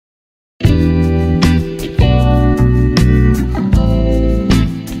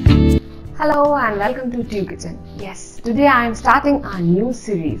welcome to Tube Kitchen. Yes, today I am starting a new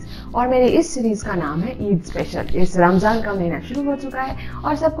series और मेरे इस series का नाम है ईद स्पेशल। इस रमजान का महीना शुरू हो चुका है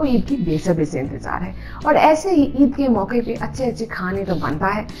और सबको ईद की बेसब्री से इंतजार है और ऐसे ही ईद के मौके पे अच्छे अच्छे खाने तो बनता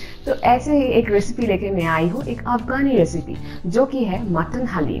है। तो ऐसे ही एक रेसिपी लेके मैं आई हूँ, एक अफगानी रेसिपी जो कि है मटन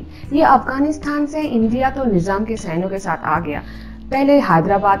हलीम। ये अफगानिस्तान से इंडिया तो निज़ाम के सैनिकों के साथ आ गया, पहले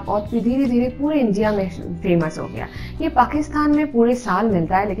हैदराबाद और फिर धीरे धीरे पूरे इंडिया में फेमस हो गया। ये पाकिस्तान में पूरे साल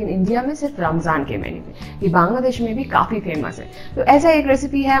मिलता है लेकिन इंडिया में सिर्फ रमज़ान के महीने में। ये बांग्लादेश में भी काफ़ी फेमस है। तो ऐसा एक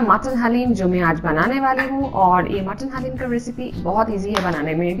रेसिपी है मटन हलीम जो मैं आज बनाने वाली हूँ और ये मटन हलीम का रेसिपी बहुत ईजी है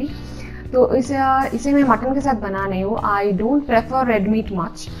बनाने में भी। तो इसे मैं मटन के साथ बना रही हूँ। I don't prefer red meat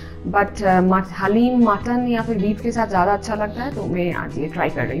much, but haleem mutton या फिर बीफ के साथ ज़्यादा अच्छा लगता है, तो मैं आज ये ट्राई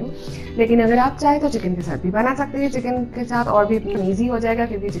कर रही हूँ। लेकिन अगर आप चाहें तो चिकन के साथ भी बना सकते हैं। चिकन के साथ और भी ईजी हो जाएगा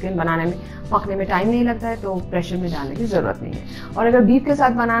क्योंकि चिकन बनाने में पकने में टाइम नहीं लगता है, तो प्रेशर में डालने की ज़रूरत नहीं है। और अगर बीफ के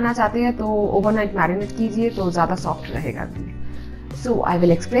साथ बनाना चाहते हैं तो ओवरनाइट मैरिनेट कीजिए तो ज़्यादा सॉफ्ट रहेगा beef. So I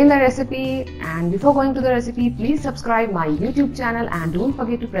will explain the recipe, and before going to the recipe, please subscribe my YouTube channel and don't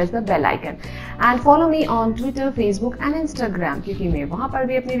forget to press the bell icon and follow me on Twitter, Facebook and Instagram क्योंकि मैं वहाँ पर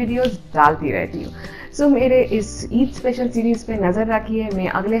भी अपनी videos डालती रहती हूँ। So मेरे इस ईद स्पेशल सीरीज पे नज़र रखिए। मैं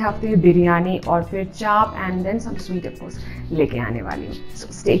अगले हफ्ते बिरयानी और फिर चाप and then some sweet of course लेके आने वाली हूँ।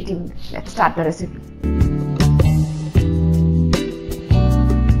 So stay tuned. Let's start the recipe.